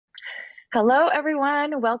Hello,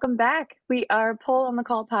 everyone. Welcome back. We are Poll on the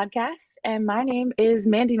Call podcast, and my name is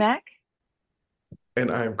Mandy Mack. And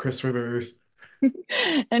I am Chris Rivers.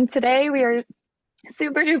 And today we are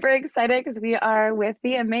super duper excited because we are with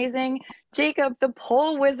the amazing Jacob, the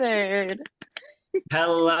Poll Wizard.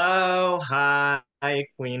 Hello, hi,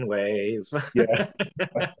 Queen Wave. Yeah,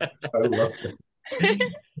 I love it.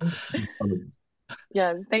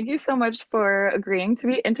 Yes, thank you so much for agreeing to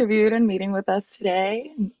be interviewed and meeting with us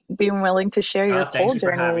today, and being willing to share your Oh, poll thank you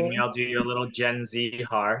for having me. journey. I'll do your little Gen Z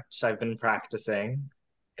heart. I've been practicing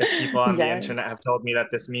because people on the Yes. internet have told me that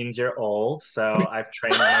this means you're old, so I've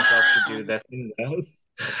trained myself to do this and this.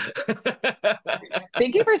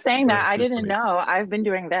 Thank you for saying that. That's I too didn't funny. know. I've been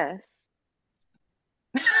doing this.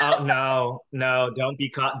 Oh, no, no, don't be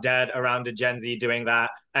caught dead around a Gen Z doing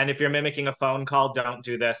that. And if you're mimicking a phone call, don't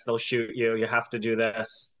do this. They'll shoot you. You have to do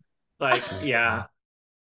this. Like, yeah,